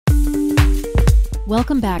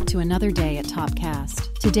Welcome back to another day at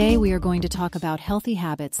Topcast. Today we are going to talk about healthy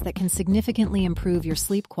habits that can significantly improve your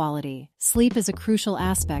sleep quality. Sleep is a crucial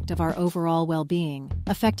aspect of our overall well-being,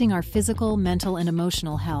 affecting our physical, mental, and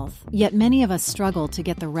emotional health. Yet many of us struggle to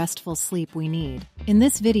get the restful sleep we need. In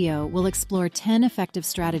this video, we'll explore 10 effective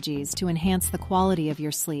strategies to enhance the quality of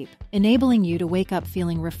your sleep, enabling you to wake up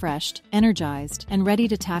feeling refreshed, energized, and ready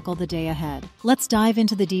to tackle the day ahead. Let's dive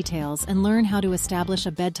into the details and learn how to establish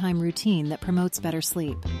a bedtime routine that promotes better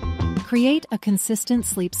sleep. Create a consistent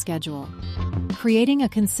sleep schedule. Creating a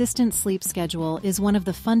consistent sleep schedule is one of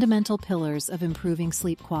the fundamental pillars of improving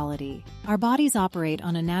sleep quality. Our bodies operate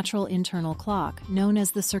on a natural internal clock known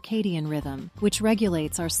as the circadian rhythm, which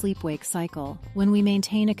regulates our sleep-wake cycle. When we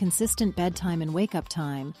maintain a consistent bedtime and wake-up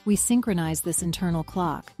time, we synchronize this internal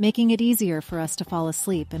clock, making it easier for us to fall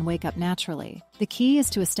asleep and wake up naturally. The key is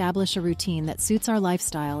to establish a routine that suits our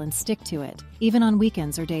lifestyle and stick to it, even on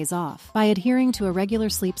weekends or days off. By adhering to a regular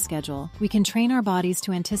sleep schedule, we can train our bodies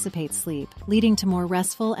to anticipate sleep, leading to more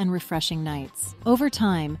restful and refreshing nights. Over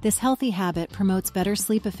time, this healthy habit promotes better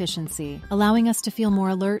sleep efficiency, allowing us to feel more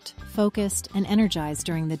alert, focused, and energized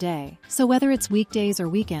during the day. So whether it's weekdays or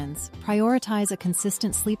weekends, prioritize a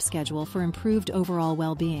consistent sleep schedule for improved overall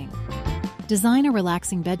well-being. Design a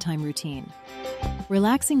relaxing bedtime routine.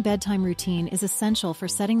 Relaxing bedtime routine is essential for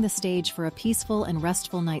setting the stage for a peaceful and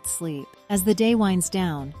restful night's sleep. As the day winds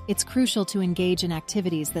down, it's crucial to engage in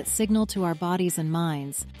activities that signal to our bodies and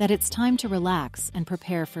minds that it's time to relax and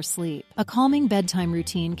prepare for sleep. A calming bedtime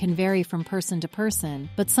routine can vary from person to person,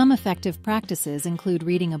 but some effective practices include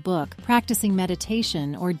reading a book, practicing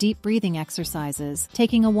meditation or deep breathing exercises,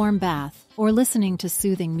 taking a warm bath, or listening to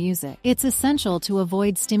soothing music. It's essential to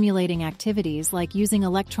avoid stimulating activities like using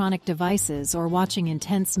electronic devices or watching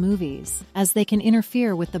intense movies, as they can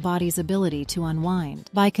interfere with the body's ability to unwind.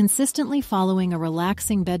 By consistently following a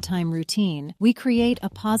relaxing bedtime routine, we create a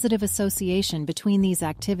positive association between these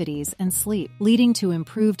activities and sleep, leading to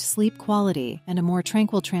improved sleep quality and a more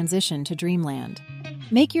tranquil transition to dreamland.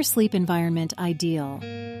 Make your sleep environment ideal.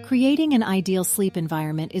 Creating an ideal sleep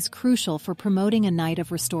environment is crucial for promoting a night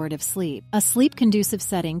of restorative sleep. A sleep-conducive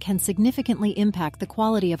setting can significantly impact the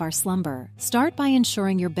quality of our slumber. Start by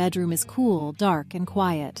ensuring your bedroom is cool, dark, and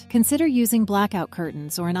quiet. Consider using blackout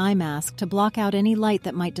curtains or an eye mask to block out any light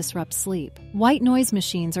that might disrupt sleep. White noise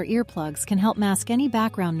machines or earplugs can help mask any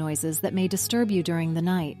background noises that may disturb you during the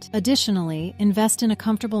night. Additionally, invest in a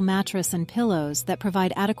comfortable mattress and pillows that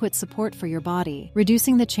provide adequate support for your body,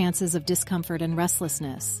 reducing the chances of discomfort and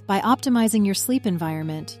restlessness. By optimizing your sleep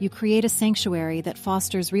environment, you create a sanctuary that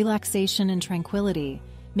fosters relaxation and tranquility,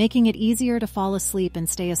 making it easier to fall asleep and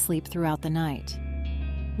stay asleep throughout the night.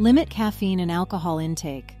 Limit caffeine and alcohol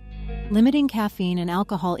intake. Limiting caffeine and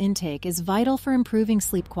alcohol intake is vital for improving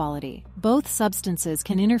sleep quality. Both substances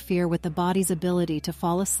can interfere with the body's ability to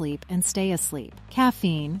fall asleep and stay asleep.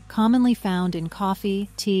 Caffeine, commonly found in coffee,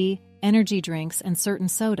 tea, energy drinks, and certain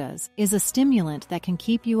sodas, is a stimulant that can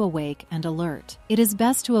keep you awake and alert. It is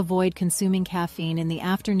best to avoid consuming caffeine in the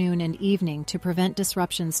afternoon and evening to prevent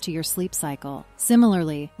disruptions to your sleep cycle.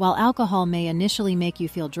 Similarly, while alcohol may initially make you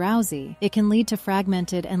feel drowsy, it can lead to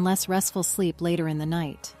fragmented and less restful sleep later in the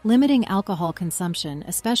night. Limiting alcohol consumption,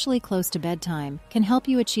 especially close to bedtime, can help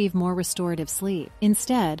you achieve more restorative sleep.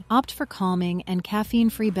 Instead, opt for calming and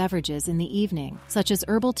caffeine-free beverages in the evening, such as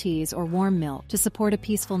herbal teas or warm milk, to support a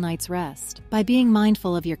peaceful night's rest. By being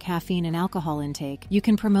mindful of your caffeine and alcohol intake, you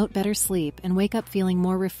can promote better sleep and wake up feeling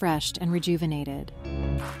more refreshed and rejuvenated.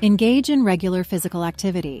 Engage in regular physical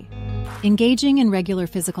activity. Engaging in regular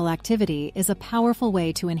physical activity is a powerful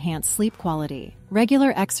way to enhance sleep quality.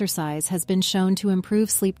 Regular exercise has been shown to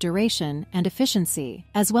improve sleep duration and efficiency,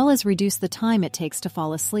 as well as reduce the time it takes to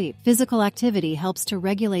fall asleep. Physical activity helps to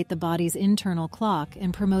regulate the body's internal clock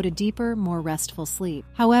and promote a deeper, more restful sleep.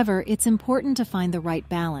 However, it's important to find the right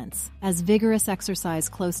balance, as vigorous exercise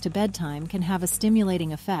close to bedtime can have a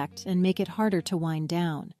stimulating effect and make it harder to wind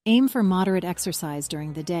down. Aim for moderate exercise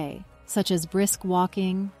during the day, such as brisk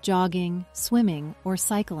walking, jogging, swimming, or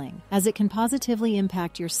cycling, as it can positively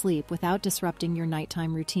impact your sleep without disrupting your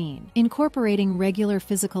nighttime routine. Incorporating regular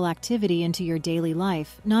physical activity into your daily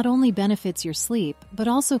life not only benefits your sleep, but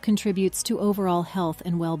also contributes to overall health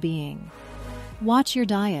and well-being. Watch your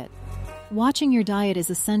diet. Watching your diet is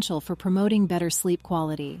essential for promoting better sleep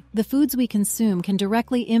quality. The foods we consume can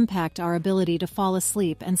directly impact our ability to fall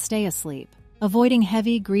asleep and stay asleep. Avoiding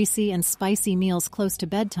heavy, greasy, and spicy meals close to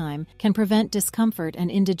bedtime can prevent discomfort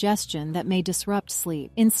and indigestion that may disrupt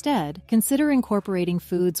sleep. Instead, consider incorporating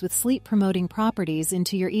foods with sleep-promoting properties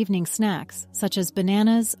into your evening snacks, such as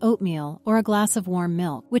bananas, oatmeal, or a glass of warm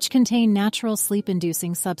milk, which contain natural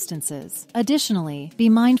sleep-inducing substances. Additionally, be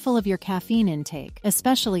mindful of your caffeine intake,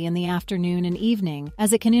 especially in the afternoon and evening,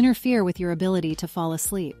 as it can interfere with your ability to fall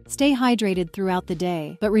asleep. Stay hydrated throughout the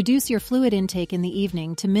day, but reduce your fluid intake in the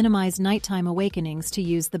evening to minimize nighttime awakenings to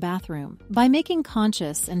use the bathroom. By making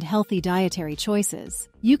conscious and healthy dietary choices,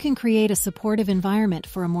 you can create a supportive environment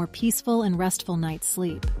for a more peaceful and restful night's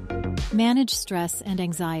sleep. Manage stress and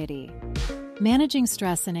anxiety. Managing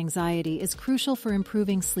stress and anxiety is crucial for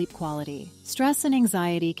improving sleep quality. Stress and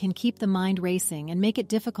anxiety can keep the mind racing and make it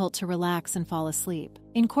difficult to relax and fall asleep.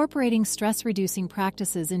 Incorporating stress-reducing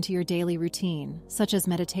practices into your daily routine, such as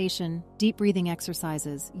meditation, deep breathing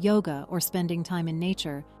exercises, yoga, or spending time in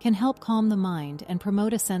nature, can help calm the mind and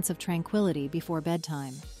promote a sense of tranquility before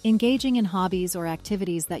bedtime. Engaging in hobbies or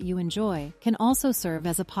activities that you enjoy can also serve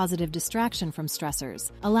as a positive distraction from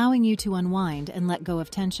stressors, allowing you to unwind and let go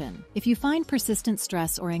of tension. If you find persistent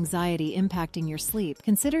stress or anxiety impacting your sleep,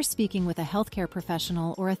 consider speaking with a healthcare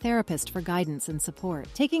professional or a therapist for guidance and support.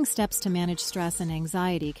 Taking steps to manage stress and anxiety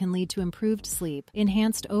can lead to improved sleep,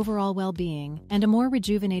 enhanced overall well-being, and a more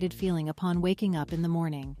rejuvenated feeling upon waking up in the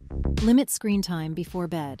morning. Limit screen time before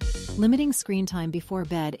bed. Limiting screen time before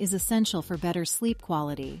bed is essential for better sleep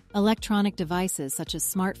quality. Electronic devices such as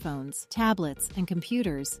smartphones, tablets, and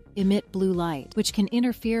computers emit blue light, which can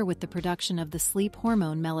interfere with the production of the sleep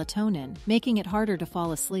hormone melatonin, making it harder to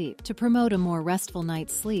fall asleep. To promote a more restful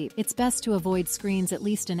night's sleep, it's best to avoid screens at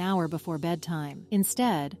least an hour before bedtime.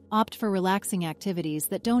 Instead, opt for relaxing activities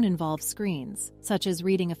that don't involve screens, such as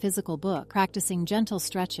reading a physical book, practicing gentle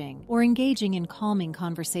stretching, or engaging in calming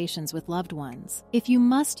conversations with loved ones. If you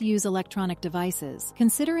must use electronic devices,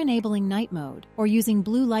 consider enabling night mode or using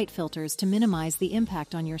blue light filters to minimize the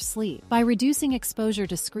impact on your sleep. By reducing exposure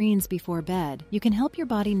to screens before bed, you can help your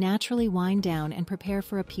body naturally wind down and prepare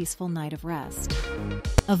for a peaceful night of rest.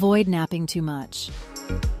 Avoid napping too much.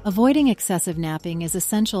 Avoiding excessive napping is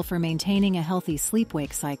essential for maintaining a healthy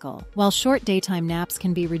sleep-wake cycle. While short daytime naps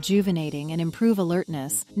can be rejuvenating and improve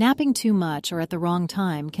alertness, napping too much or at the wrong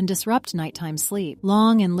time can disrupt nighttime sleep.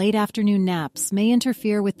 Long and late afternoon naps may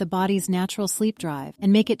interfere with the body's natural sleep drive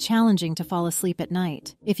and make it challenging to fall asleep at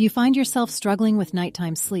night. If you find yourself struggling with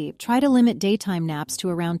nighttime sleep, try to limit daytime naps to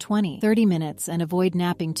around 20-30 minutes and avoid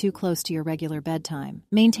napping too close to your regular bedtime.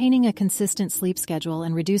 Maintaining a consistent sleep schedule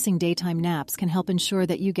and reducing daytime naps can help ensure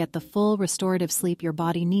that you get the full restorative sleep your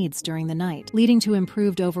body needs during the night, leading to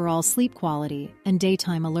improved overall sleep quality and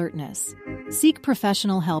daytime alertness. Seek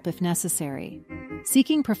professional help if necessary.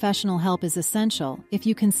 Seeking professional help is essential if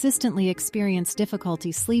you consistently experience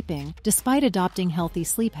difficulty sleeping despite adopting healthy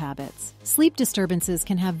sleep habits. Sleep disturbances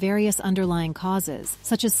can have various underlying causes,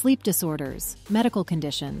 such as sleep disorders, medical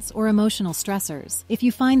conditions, or emotional stressors. If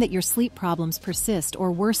you find that your sleep problems persist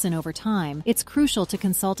or worsen over time, it's crucial to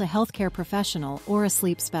consult a healthcare professional or a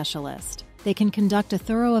sleep specialist. They can conduct a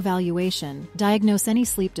thorough evaluation, diagnose any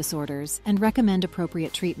sleep disorders, and recommend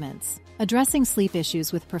appropriate treatments. Addressing sleep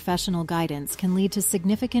issues with professional guidance can lead to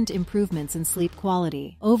significant improvements in sleep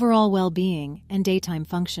quality, overall well-being, and daytime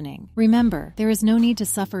functioning. Remember, there is no need to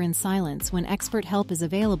suffer in silence when expert help is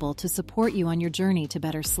available to support you on your journey to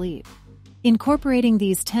better sleep. Incorporating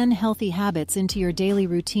these 10 healthy habits into your daily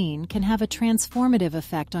routine can have a transformative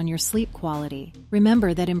effect on your sleep quality.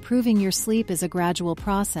 Remember that improving your sleep is a gradual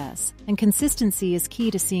process, and consistency is key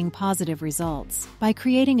to seeing positive results. By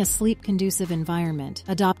creating a sleep-conducive environment,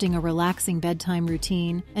 adopting a relaxing bedtime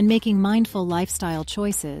routine, and making mindful lifestyle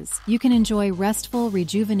choices, you can enjoy restful,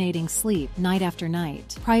 rejuvenating sleep night after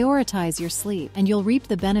night. Prioritize your sleep, and you'll reap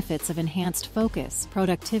the benefits of enhanced focus,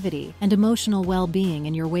 productivity, and emotional well-being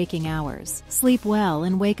in your waking hours. Sleep well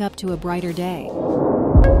and wake up to a brighter day.